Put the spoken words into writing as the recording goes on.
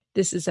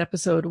This is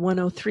episode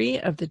 103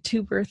 of the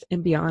To Birth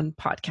and Beyond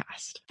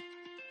podcast.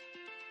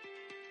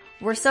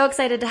 We're so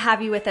excited to have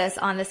you with us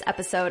on this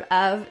episode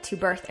of To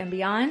Birth and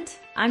Beyond.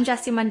 I'm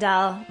Jessie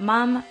Mundell,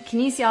 mom,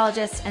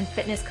 kinesiologist, and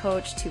fitness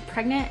coach to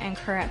pregnant and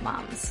current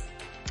moms.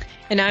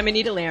 And I'm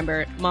Anita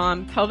Lambert,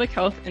 mom, pelvic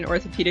health, and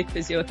orthopedic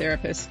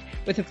physiotherapist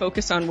with a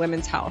focus on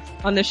women's health.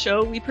 On the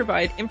show, we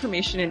provide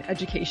information and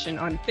education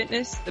on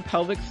fitness, the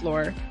pelvic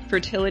floor,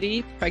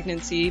 fertility,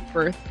 pregnancy,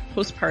 birth,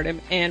 postpartum,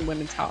 and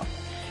women's health.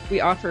 We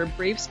offer a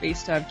brave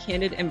space to have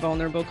candid and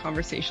vulnerable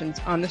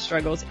conversations on the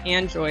struggles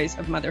and joys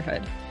of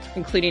motherhood,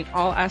 including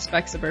all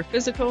aspects of our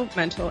physical,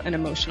 mental, and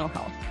emotional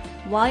health.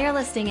 While you're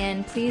listening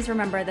in, please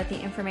remember that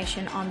the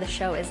information on the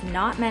show is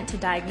not meant to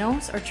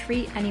diagnose or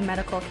treat any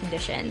medical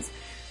conditions.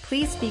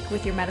 Please speak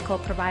with your medical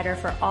provider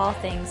for all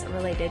things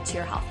related to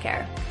your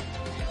healthcare.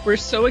 We're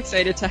so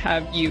excited to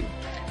have you.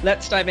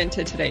 Let's dive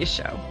into today's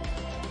show.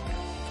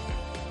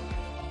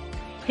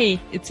 Hey,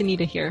 it's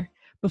Anita here.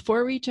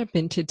 Before we jump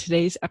into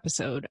today's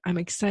episode, I'm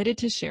excited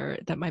to share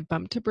that my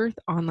Bump to Birth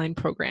online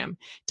program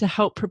to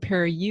help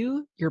prepare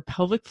you, your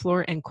pelvic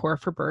floor, and core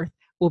for birth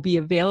will be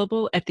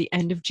available at the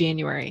end of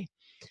January.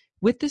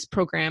 With this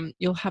program,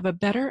 you'll have a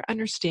better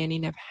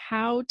understanding of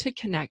how to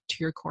connect to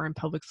your core and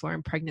pelvic floor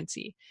in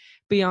pregnancy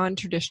beyond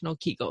traditional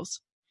Kegels.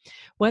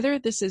 Whether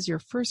this is your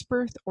first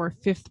birth or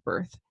fifth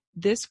birth,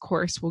 this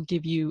course will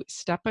give you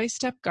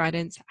step-by-step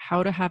guidance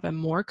how to have a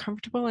more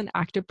comfortable and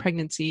active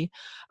pregnancy,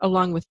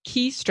 along with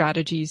key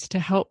strategies to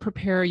help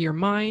prepare your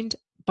mind,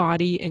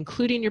 body,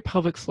 including your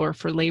pelvic floor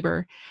for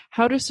labor,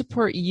 how to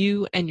support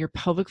you and your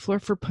pelvic floor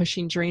for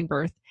pushing during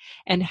birth,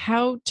 and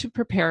how to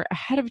prepare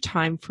ahead of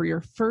time for your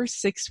first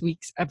 6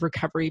 weeks of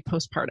recovery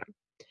postpartum.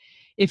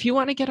 If you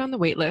want to get on the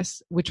wait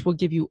list, which will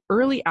give you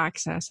early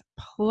access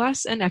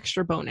plus an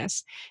extra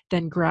bonus,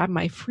 then grab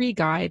my free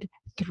guide,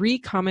 3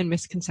 Common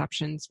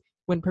Misconceptions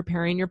when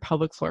Preparing Your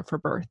Pelvic Floor for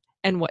Birth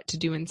and What to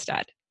Do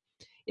Instead.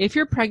 If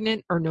you're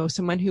pregnant or know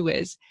someone who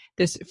is,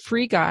 this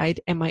free guide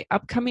and my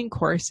upcoming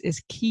course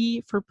is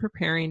key for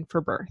preparing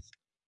for birth.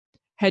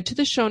 Head to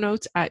the show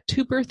notes at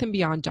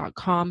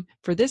tobirthandbeyond.com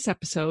for this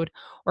episode,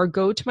 or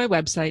go to my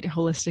website,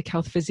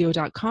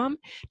 holistichealthphysio.com,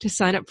 to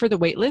sign up for the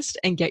waitlist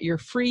and get your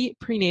free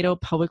prenatal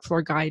pelvic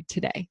floor guide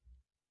today.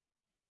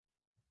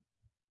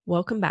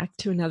 Welcome back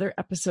to another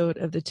episode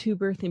of the To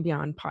Birth and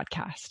Beyond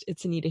podcast.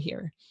 It's Anita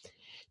here.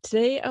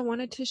 Today, I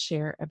wanted to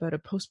share about a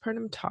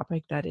postpartum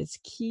topic that is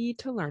key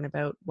to learn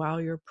about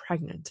while you're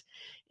pregnant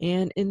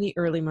and in the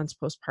early months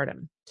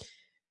postpartum.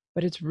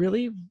 But it's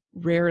really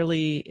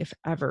rarely, if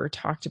ever,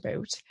 talked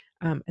about,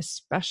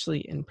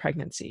 especially in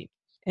pregnancy.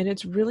 And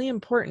it's really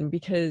important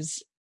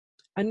because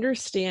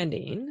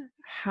understanding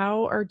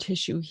how our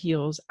tissue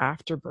heals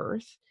after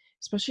birth,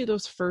 especially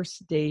those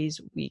first days,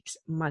 weeks,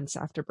 months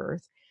after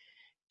birth,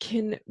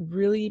 can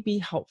really be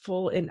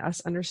helpful in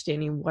us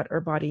understanding what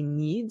our body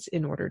needs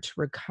in order to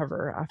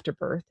recover after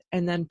birth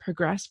and then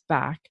progress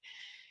back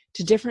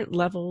to different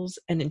levels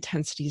and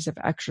intensities of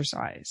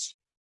exercise.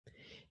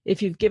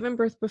 If you've given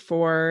birth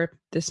before,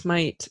 this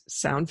might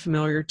sound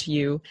familiar to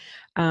you.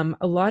 A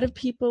lot of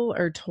people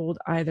are told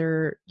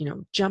either,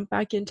 jump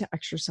back into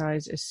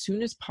exercise as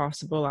soon as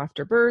possible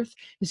after birth,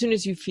 as soon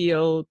as you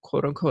feel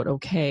quote unquote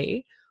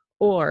okay,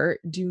 or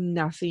do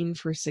nothing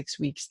for 6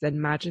 weeks. Then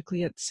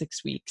magically at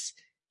 6 weeks,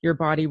 your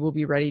body will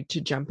be ready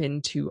to jump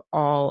into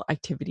all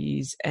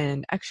activities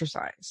and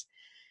exercise.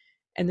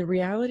 And the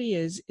reality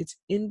is it's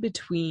in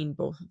between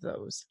both of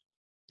those.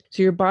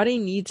 So your body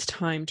needs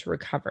time to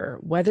recover,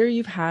 whether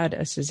you've had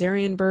a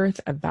cesarean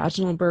birth, a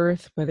vaginal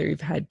birth, whether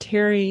you've had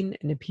tearing,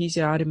 an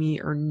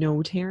episiotomy, or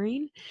no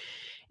tearing.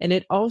 And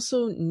it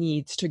also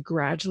needs to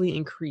gradually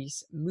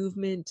increase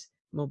movement,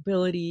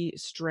 mobility,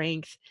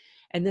 strength,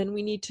 and then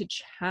we need to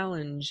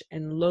challenge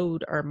and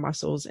load our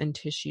muscles and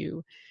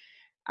tissue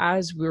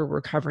as we're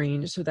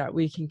recovering so that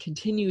we can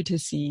continue to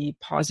see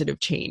positive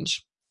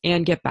change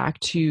and get back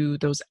to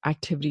those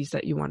activities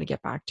that you want to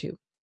get back to.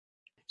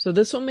 So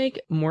this will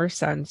make more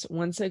sense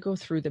once I go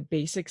through the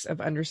basics of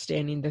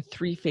understanding the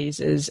 3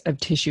 phases of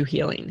tissue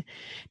healing.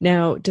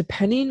 Now,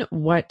 depending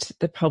what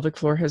the pelvic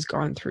floor has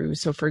gone through,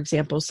 so for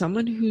example,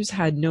 someone who's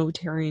had no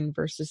tearing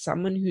versus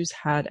someone who's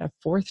had a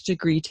 4th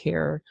degree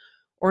tear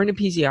or an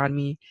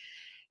episiotomy,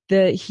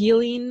 the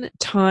healing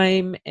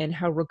time and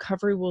how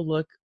recovery will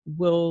look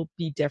will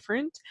be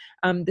different.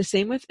 The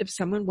same with if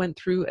someone went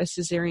through a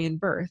cesarean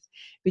birth,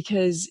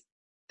 because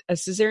a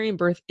cesarean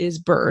birth is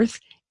birth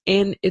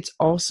and it's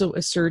also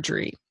a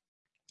surgery.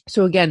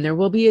 So again, there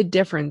will be a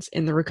difference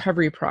in the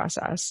recovery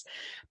process,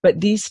 but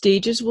these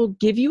stages will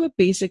give you a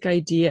basic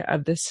idea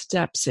of the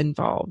steps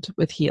involved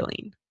with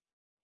healing.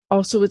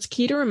 Also, it's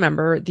key to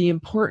remember the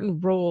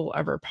important role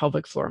of our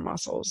pelvic floor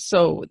muscles.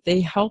 So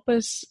they help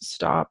us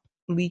stop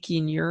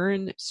leaking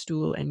urine,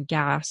 stool, and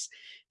gas.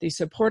 They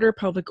support our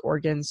pelvic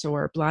organs, so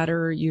our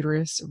bladder,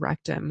 uterus,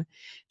 rectum.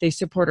 They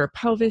support our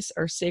pelvis,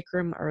 our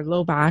sacrum, our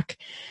low back.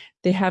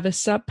 They have a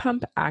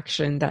sub-pump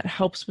action that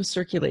helps with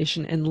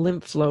circulation and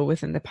lymph flow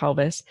within the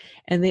pelvis,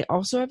 and they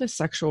also have a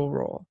sexual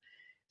role.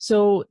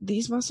 So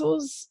these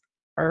muscles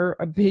are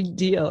a big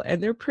deal,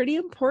 and they're pretty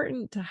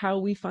important to how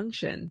we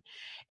function.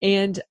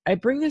 And I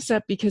bring this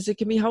up because it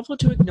can be helpful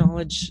to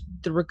acknowledge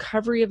the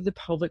recovery of the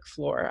pelvic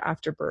floor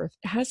after birth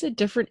has a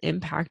different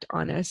impact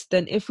on us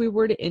than if we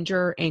were to injure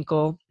our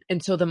ankle.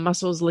 And so the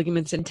muscles,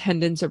 ligaments, and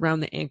tendons around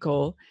the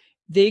ankle,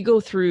 they go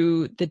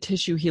through the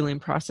tissue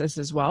healing process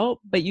as well,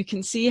 but you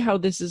can see how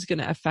this is going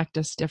to affect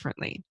us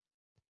differently.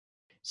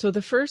 So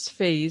the first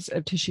phase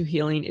of tissue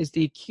healing is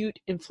the acute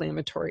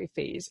inflammatory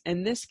phase,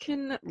 and this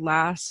can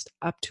last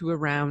up to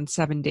around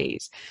 7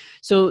 days.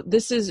 So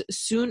this is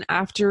soon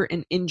after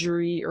an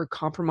injury or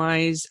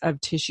compromise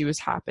of tissue has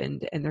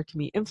happened, and there can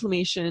be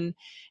inflammation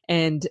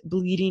and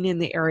bleeding in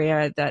the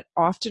area that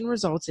often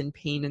results in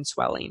pain and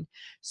swelling.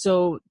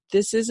 So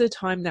this is a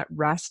time that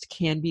rest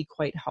can be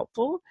quite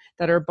helpful,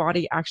 that our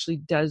body actually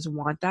does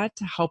want that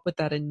to help with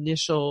that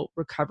initial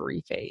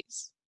recovery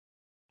phase.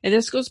 And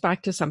this goes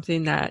back to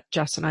something that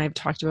Jess and I have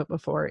talked about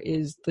before,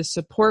 is the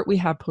support we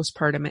have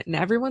postpartum, and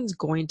everyone's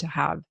going to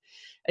have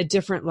a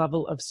different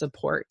level of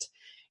support.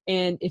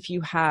 And if you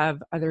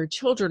have other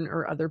children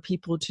or other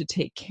people to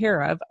take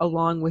care of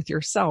along with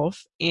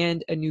yourself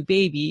and a new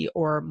baby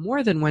or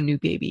more than one new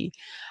baby,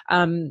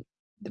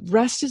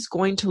 rest is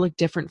going to look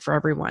different for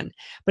everyone.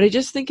 But I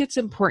just think it's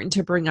important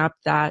to bring up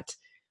that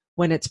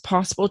when it's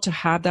possible to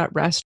have that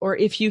rest, or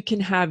if you can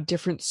have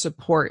different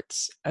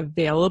supports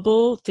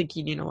available,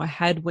 thinking,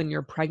 ahead when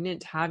you're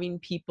pregnant, having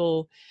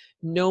people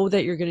know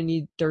that you're going to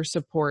need their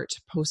support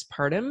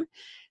postpartum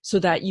so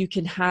that you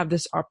can have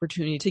this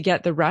opportunity to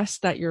get the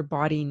rest that your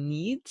body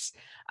needs,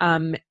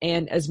 and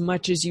as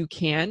much as you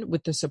can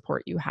with the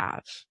support you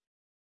have.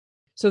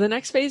 So the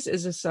next phase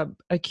is a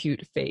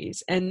subacute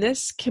phase, and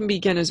this can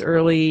begin as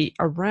early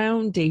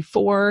around day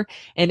 4,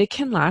 and it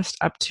can last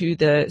up to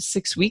the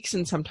 6 weeks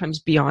and sometimes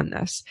beyond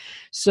this.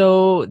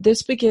 So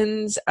this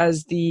begins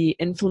as the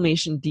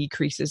inflammation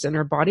decreases and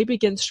our body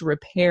begins to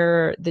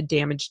repair the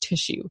damaged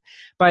tissue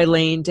by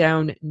laying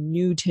down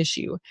new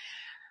tissue.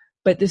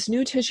 But this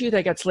new tissue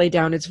that gets laid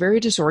down, it's very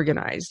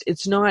disorganized.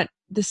 It's not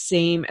the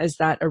same as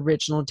that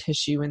original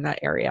tissue in that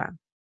area.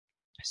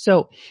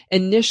 So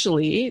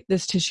initially,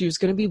 this tissue is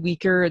going to be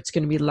weaker. It's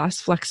going to be less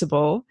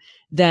flexible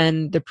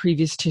than the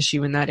previous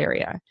tissue in that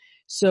area.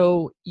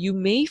 So you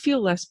may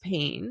feel less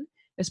pain,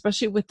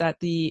 especially with that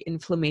the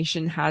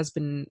inflammation has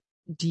been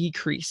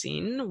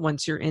decreasing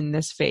once you're in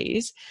this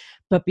phase.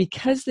 But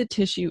because the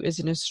tissue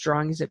isn't as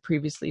strong as it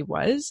previously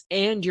was,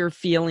 and you're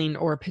feeling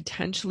or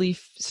potentially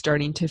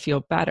starting to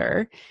feel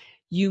better,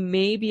 you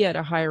may be at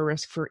a higher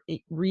risk for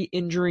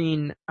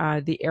re-injuring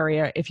the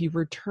area if you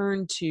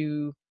return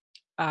to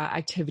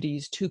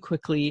activities too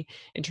quickly,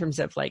 in terms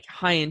of like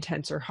high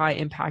intense or high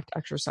impact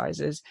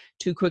exercises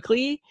too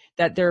quickly,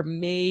 that there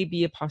may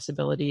be a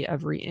possibility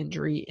of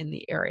re-injury in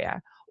the area,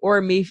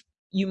 or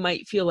you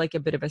might feel like a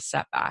bit of a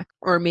setback,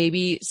 or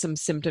maybe some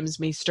symptoms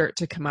may start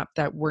to come up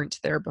that weren't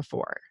there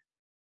before.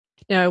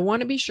 Now, I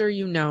want to be sure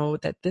you know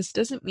that this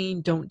doesn't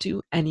mean don't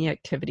do any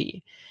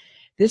activity.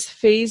 This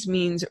phase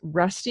means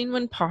resting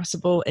when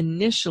possible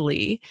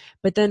initially,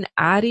 but then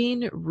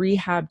adding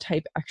rehab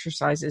type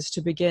exercises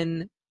to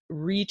begin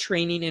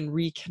retraining and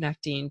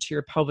reconnecting to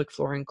your pelvic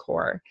floor and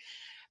core,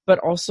 but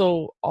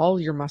also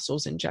all your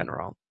muscles in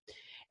general.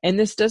 And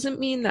this doesn't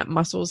mean that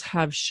muscles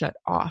have shut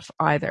off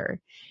either.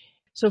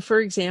 So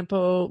for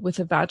example, with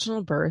a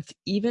vaginal birth,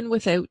 even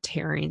without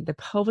tearing, the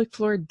pelvic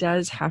floor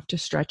does have to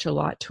stretch a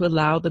lot to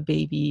allow the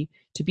baby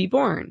to be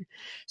born.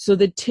 So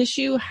the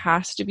tissue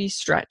has to be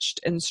stretched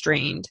and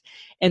strained,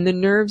 and the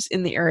nerves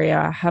in the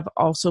area have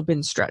also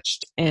been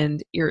stretched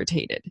and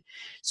irritated.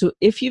 So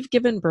if you've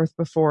given birth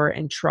before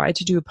and tried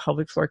to do a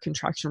pelvic floor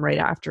contraction right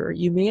after,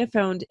 you may have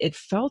found it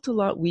felt a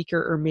lot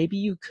weaker, or maybe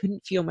you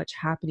couldn't feel much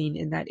happening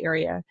in that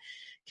area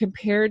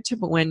compared to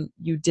when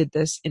you did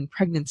this in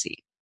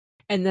pregnancy.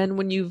 And then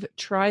when you've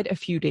tried a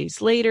few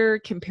days later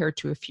compared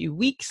to a few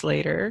weeks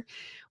later,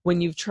 when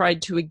you've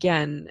tried to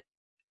again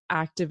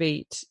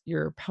activate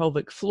your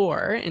pelvic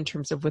floor in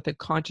terms of with a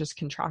conscious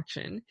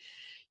contraction,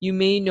 you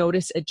may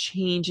notice a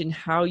change in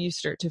how you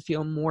start to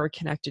feel more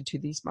connected to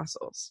these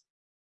muscles.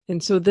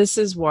 And so this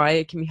is why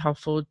it can be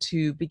helpful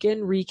to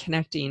begin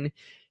reconnecting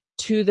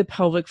to the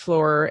pelvic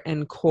floor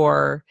and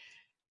core,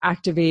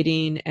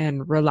 activating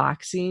and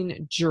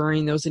relaxing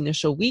during those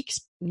initial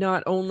weeks,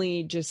 not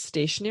only just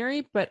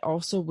stationary, but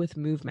also with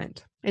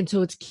movement. And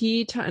so it's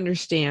key to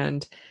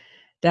understand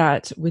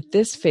that with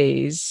this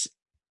phase,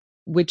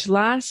 which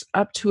lasts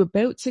up to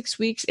about 6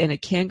 weeks, and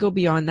it can go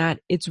beyond that,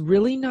 it's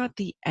really not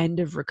the end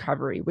of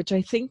recovery, which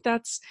I think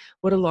that's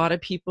what a lot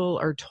of people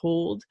are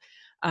told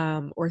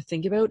or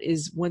think about,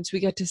 is once we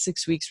get to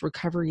 6 weeks,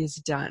 recovery is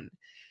done.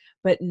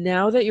 But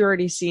now that you're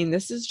already seeing,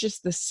 this is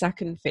just the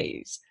second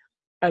phase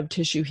of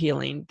tissue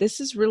healing. This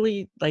is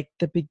really like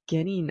the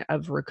beginning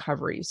of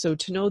recovery. So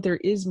to know there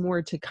is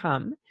more to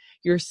come,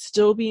 you're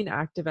still being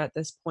active at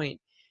this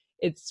point.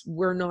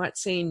 We're not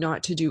saying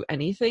not to do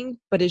anything,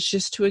 but it's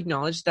just to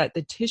acknowledge that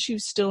the tissue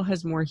still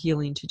has more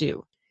healing to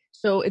do.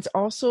 So it's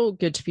also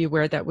good to be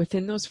aware that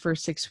within those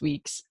first 6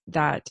 weeks,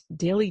 that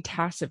daily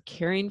task of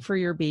caring for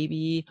your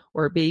baby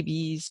or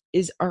babies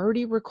is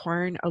already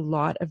requiring a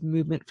lot of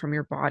movement from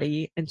your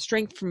body and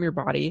strength from your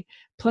body.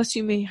 Plus,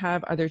 you may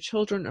have other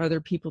children,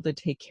 other people to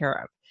take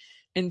care of.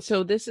 And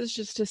so this is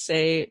just to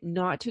say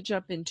not to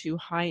jump into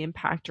high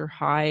impact or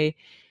high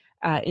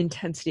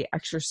intensity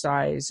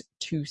exercise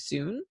too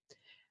soon.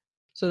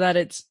 So that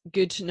it's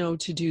good to know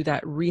to do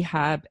that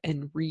rehab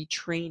and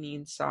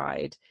retraining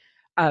side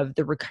of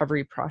the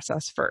recovery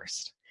process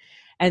first.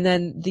 And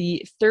then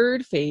the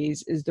third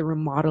phase is the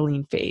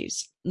remodeling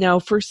phase. Now,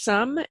 for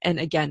some, and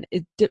again,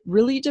 it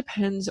really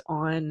depends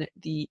on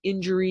the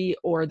injury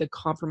or the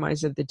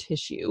compromise of the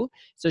tissue.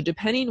 So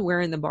depending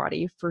where in the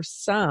body, for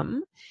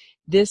some,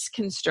 this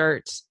can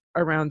start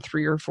around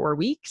 3 or 4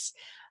 weeks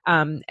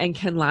and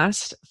can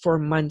last for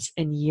months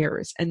and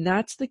years. And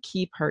that's the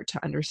key part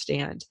to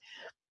understand.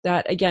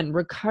 That again,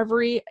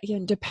 recovery,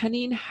 again,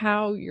 depending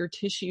how your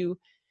tissue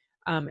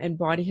and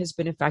body has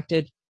been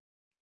affected,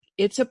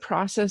 it's a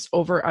process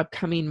over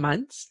upcoming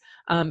months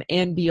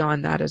and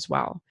beyond that as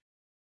well.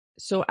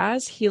 So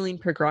as healing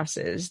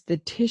progresses, the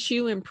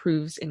tissue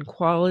improves in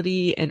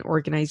quality and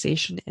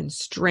organization and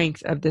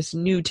strength of this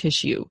new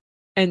tissue.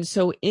 And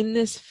so in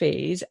this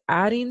phase,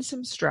 adding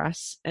some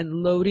stress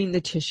and loading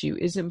the tissue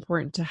is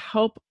important to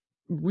help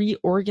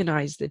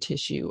reorganize the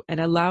tissue and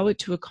allow it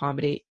to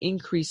accommodate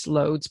increased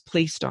loads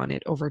placed on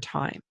it over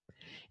time.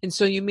 And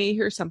so you may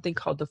hear something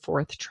called the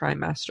fourth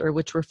trimester,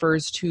 which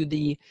refers to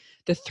the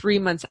 3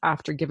 months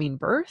after giving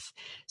birth.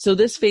 So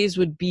this phase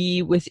would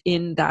be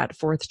within that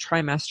fourth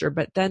trimester,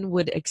 but then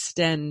would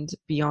extend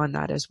beyond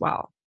that as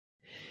well.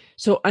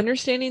 So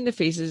understanding the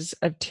phases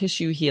of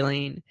tissue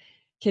healing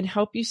can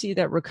help you see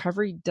that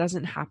recovery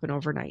doesn't happen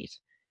overnight.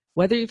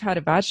 Whether you've had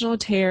a vaginal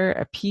tear,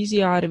 a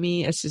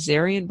episiotomy, a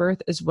cesarean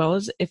birth, as well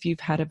as if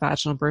you've had a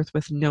vaginal birth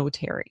with no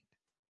tearing.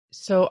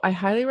 So I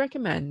highly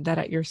recommend that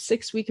at your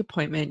 6-week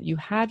appointment, you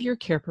have your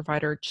care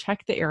provider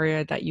check the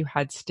area that you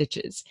had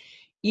stitches,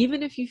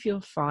 even if you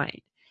feel fine,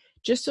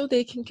 just so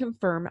they can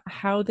confirm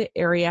how the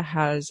area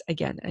has,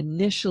 again,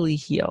 initially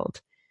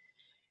healed.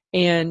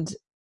 And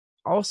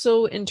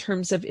also in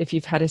terms of if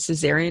you've had a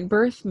cesarean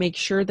birth, make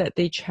sure that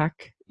they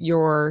check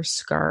your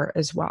scar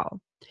as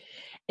well.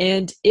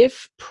 And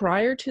if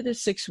prior to the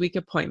 6-week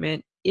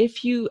appointment,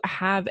 if you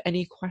have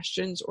any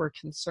questions or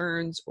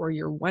concerns, or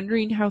you're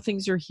wondering how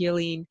things are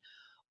healing,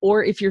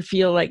 or if you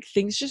feel like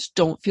things just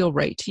don't feel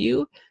right to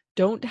you,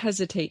 don't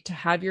hesitate to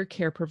have your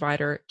care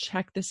provider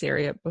check this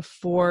area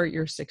before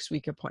your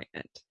 6-week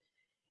appointment.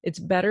 It's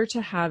better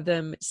to have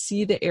them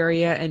see the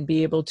area and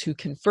be able to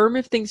confirm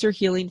if things are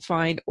healing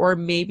fine, or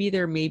maybe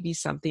there may be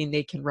something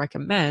they can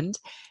recommend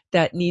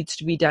that needs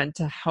to be done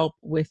to help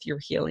with your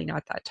healing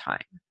at that time.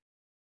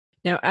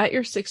 Now, at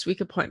your 6-week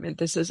appointment,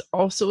 this is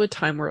also a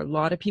time where a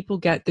lot of people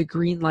get the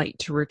green light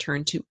to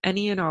return to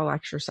any and all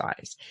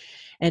exercise.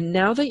 And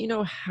now that you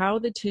know how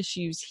the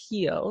tissues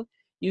heal,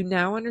 you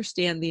now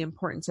understand the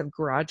importance of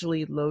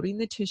gradually loading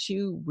the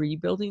tissue,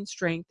 rebuilding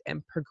strength,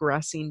 and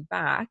progressing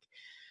back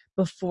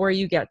before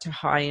you get to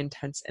high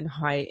intense and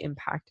high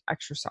impact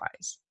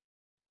exercise.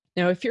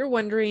 Now, if you're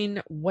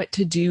wondering what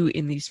to do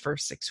in these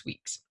first 6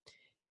 weeks,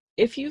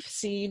 if you've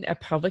seen a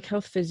pelvic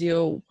health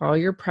physio while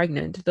you're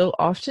pregnant, they'll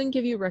often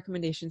give you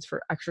recommendations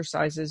for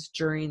exercises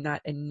during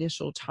that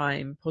initial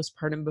time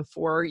postpartum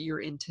before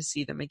you're in to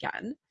see them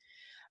again,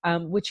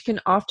 which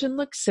can often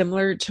look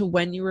similar to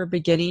when you were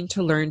beginning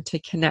to learn to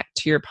connect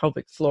to your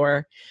pelvic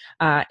floor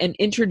and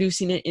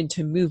introducing it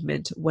into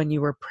movement when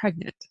you were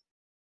pregnant.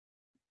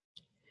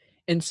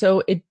 And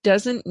so it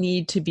doesn't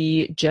need to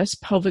be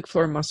just pelvic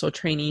floor muscle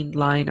training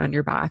lying on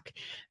your back.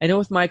 I know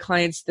with my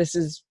clients, this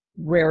is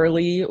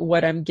rarely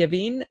what I'm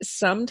giving.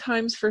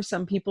 Sometimes for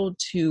some people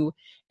to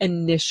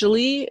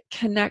initially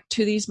connect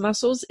to these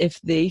muscles, if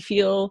they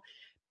feel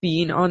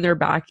being on their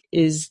back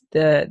is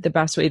the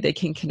best way they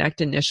can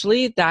connect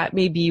initially, that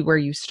may be where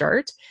you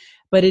start.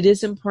 But it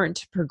is important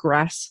to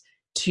progress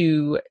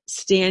to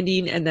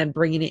standing and then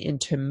bringing it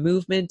into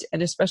movement,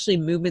 and especially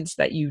movements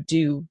that you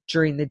do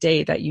during the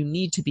day that you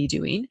need to be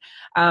doing,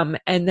 and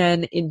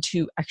then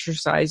into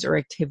exercise or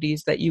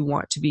activities that you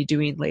want to be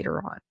doing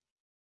later on.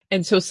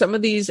 And so some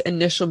of these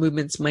initial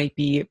movements might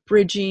be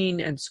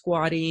bridging and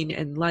squatting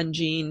and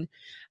lunging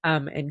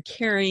and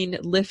carrying,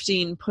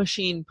 lifting,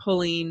 pushing,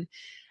 pulling,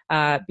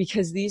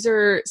 because these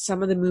are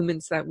some of the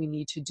movements that we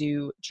need to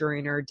do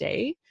during our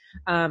day.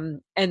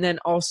 And then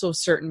also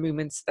certain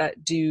movements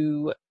that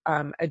do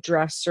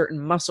address certain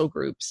muscle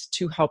groups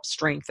to help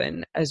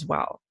strengthen as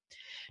well.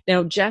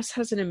 Now, Jess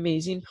has an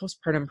amazing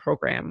postpartum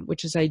program,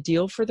 which is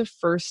ideal for the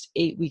first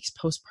 8 weeks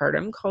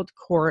postpartum, called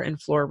Core and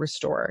Floor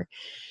Restore.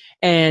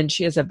 And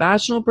she has a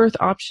vaginal birth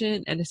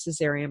option and a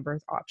cesarean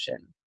birth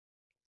option.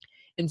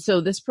 And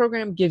so this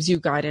program gives you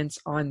guidance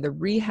on the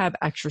rehab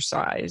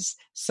exercise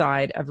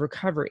side of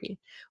recovery,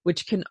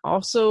 which can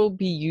also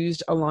be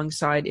used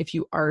alongside if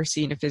you are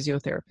seeing a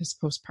physiotherapist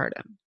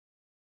postpartum.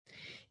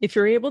 If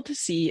you're able to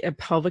see a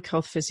pelvic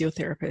health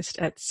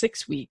physiotherapist at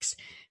 6 weeks,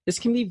 this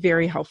can be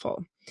very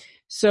helpful.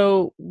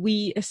 So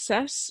we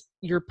assess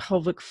your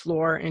pelvic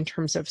floor in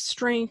terms of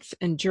strength,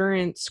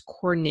 endurance,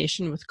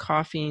 coordination with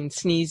coughing,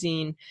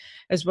 sneezing,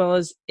 as well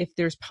as if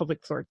there's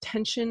pelvic floor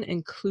tension,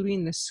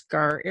 including the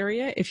scar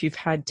area if you've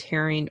had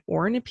tearing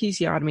or an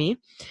episiotomy,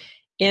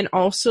 and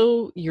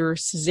also your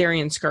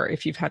cesarean scar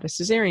if you've had a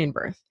cesarean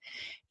birth.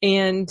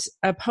 And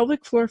a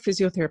pelvic floor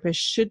physiotherapist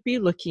should be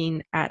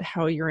looking at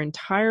how your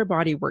entire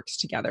body works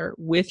together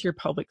with your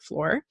pelvic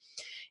floor.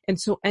 And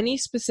so any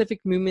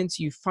specific movements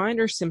you find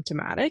are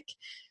symptomatic.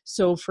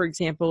 So for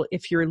example,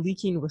 if you're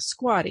leaking with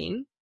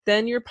squatting,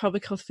 then your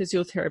pelvic health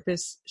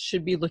physiotherapist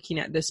should be looking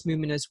at this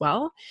movement as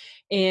well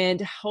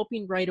and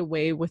helping right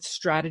away with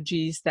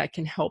strategies that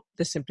can help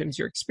the symptoms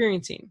you're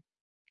experiencing.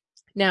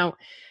 Now,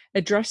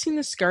 addressing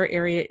the scar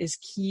area is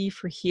key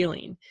for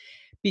healing,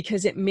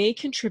 because it may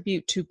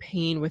contribute to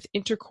pain with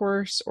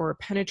intercourse or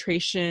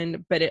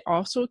penetration, but it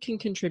also can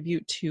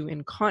contribute to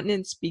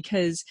incontinence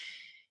because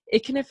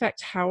it can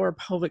affect how our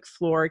pelvic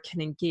floor can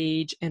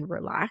engage and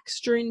relax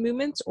during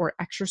movements or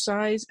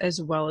exercise,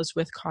 as well as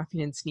with coughing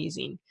and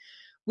sneezing.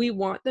 We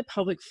want the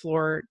pelvic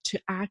floor to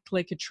act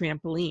like a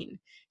trampoline.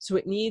 So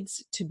it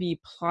needs to be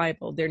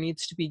pliable. There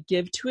needs to be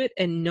give to it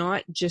and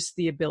not just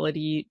the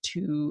ability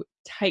to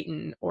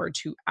tighten or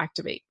to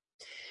activate.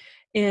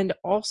 And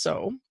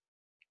also,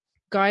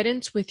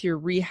 guidance with your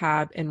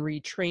rehab and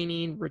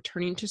retraining,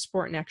 returning to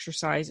sport and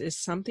exercise is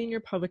something your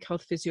pelvic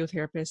health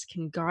physiotherapist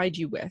can guide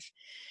you with,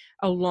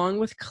 along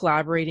with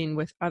collaborating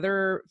with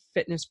other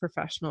fitness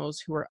professionals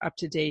who are up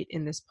to date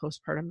in this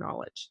postpartum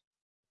knowledge.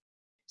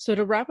 So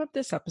to wrap up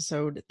this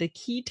episode, the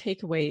key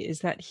takeaway is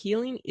that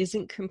healing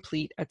isn't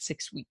complete at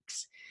 6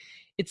 weeks.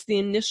 It's the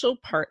initial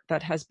part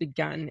that has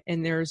begun,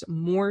 and there's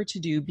more to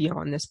do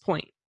beyond this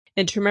point.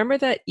 And to remember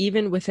that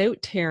even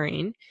without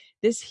tearing,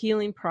 this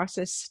healing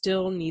process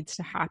still needs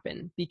to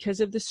happen because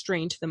of the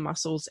strain to the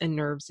muscles and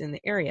nerves in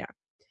the area.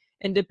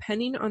 And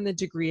depending on the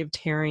degree of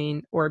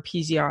tearing or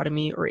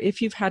episiotomy, or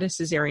if you've had a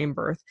cesarean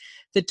birth,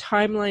 the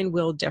timeline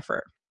will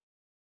differ.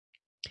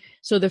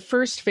 So the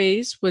first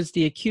phase was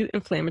the acute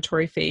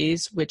inflammatory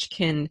phase, which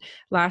can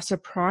last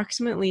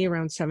approximately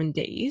around 7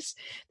 days.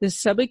 The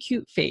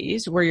subacute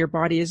phase, where your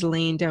body is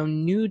laying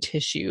down new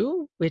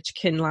tissue, which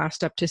can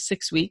last up to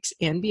 6 weeks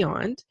and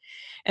beyond.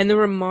 And the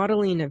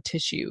remodeling of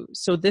tissue.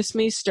 So this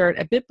may start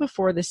a bit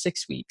before the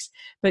 6 weeks,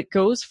 but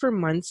goes for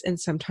months and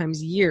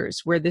sometimes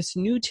years, where this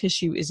new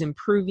tissue is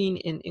improving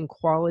in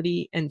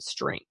quality and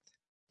strength.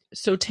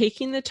 So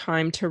taking the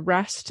time to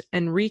rest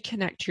and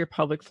reconnect to your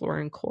pelvic floor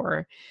and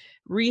core,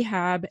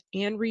 rehab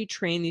and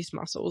retrain these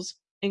muscles,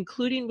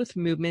 including with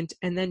movement,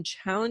 and then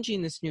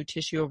challenging this new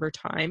tissue over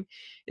time,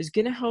 is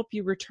going to help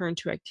you return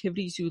to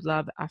activities you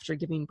love after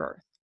giving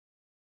birth.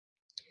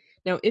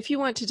 Now, if you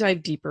want to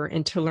dive deeper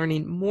into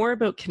learning more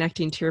about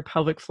connecting to your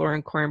pelvic floor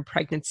and core in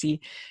pregnancy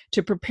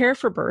to prepare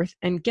for birth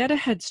and get a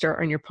head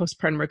start on your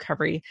postpartum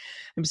recovery,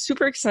 I'm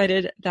super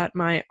excited that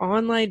my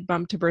online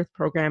Bump to Birth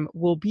program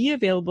will be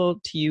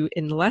available to you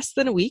in less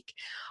than a week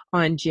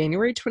on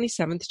January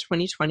 27th,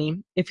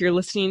 2020, if you're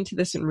listening to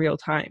this in real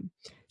time.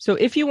 So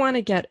if you want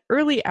to get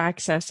early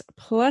access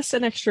plus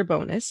an extra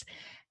bonus,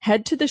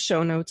 head to the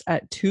show notes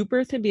at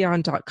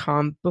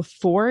tobirthandbeyond.com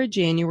before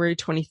January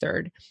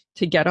 23rd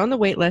to get on the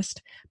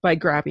waitlist by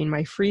grabbing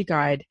my free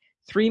guide,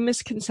 3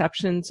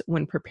 Misconceptions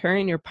When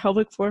Preparing Your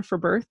Pelvic Floor for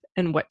Birth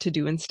and What to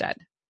Do Instead.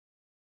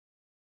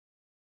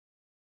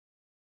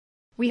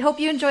 We hope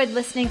you enjoyed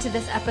listening to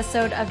this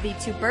episode of the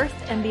To Birth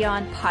and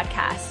Beyond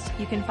podcast.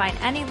 You can find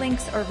any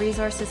links or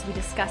resources we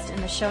discussed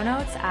in the show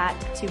notes at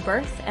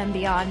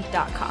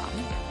tobirthandbeyond.com.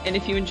 And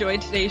if you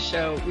enjoyed today's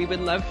show, we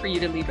would love for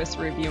you to leave us a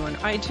review on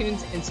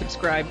iTunes and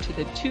subscribe to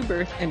the To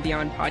Birth and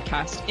Beyond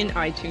podcast in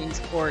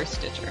iTunes or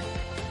Stitcher.